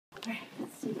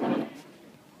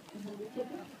tip it?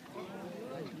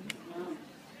 No.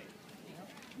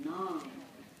 No.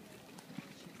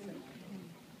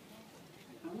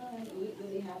 Come on, eat, you'll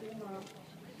be happy tomorrow.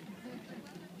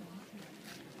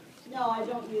 No, I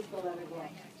don't use the leather glove.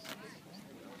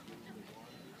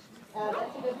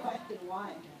 That's a good question.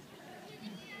 Why?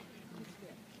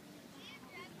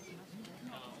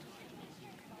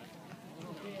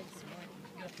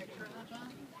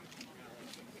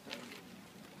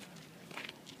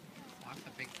 Lock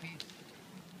the big piece.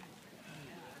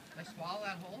 They swallow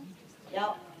that whole?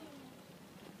 Yep.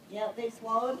 Yep, they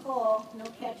swallowed whole. No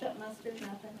ketchup, mustard,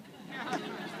 nothing.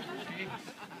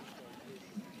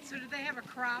 So do they have a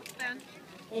crop then?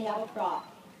 They have a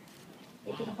crop.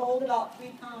 They can hold about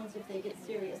 3 pounds if they get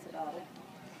serious about it.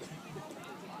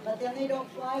 But then they don't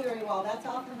fly very well. That's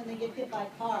often when they get hit by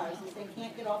cars, is they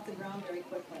can't get off the ground very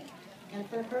quickly. And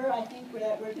for her, I think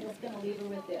we're just going to leave her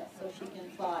with this so she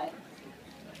can fly.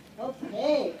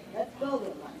 Okay, let's go,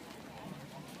 good one.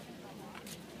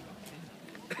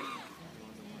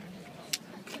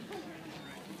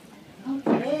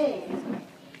 Okay,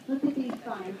 look at these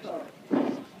fine folks.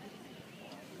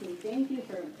 Okay, thank you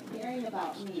for caring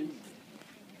about me.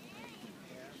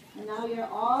 And now you're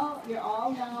all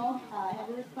now have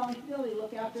a responsibility to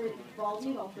look after bald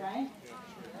eagles, right?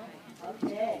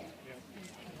 Okay.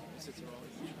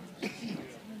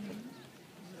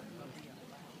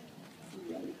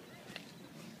 Ready?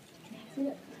 That's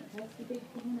it. That's the big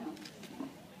thing now.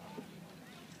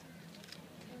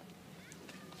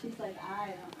 She's like,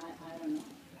 I don't know.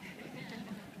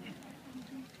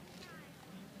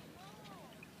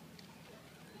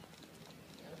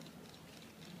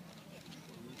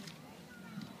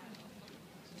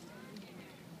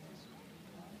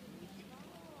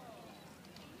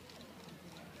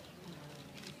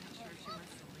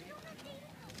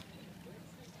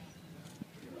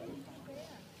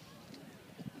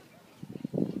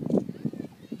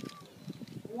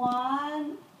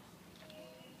 One,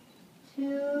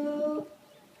 2,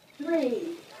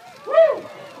 3. Woo!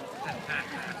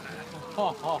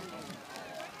 Oh,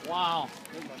 wow.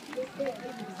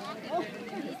 Oh.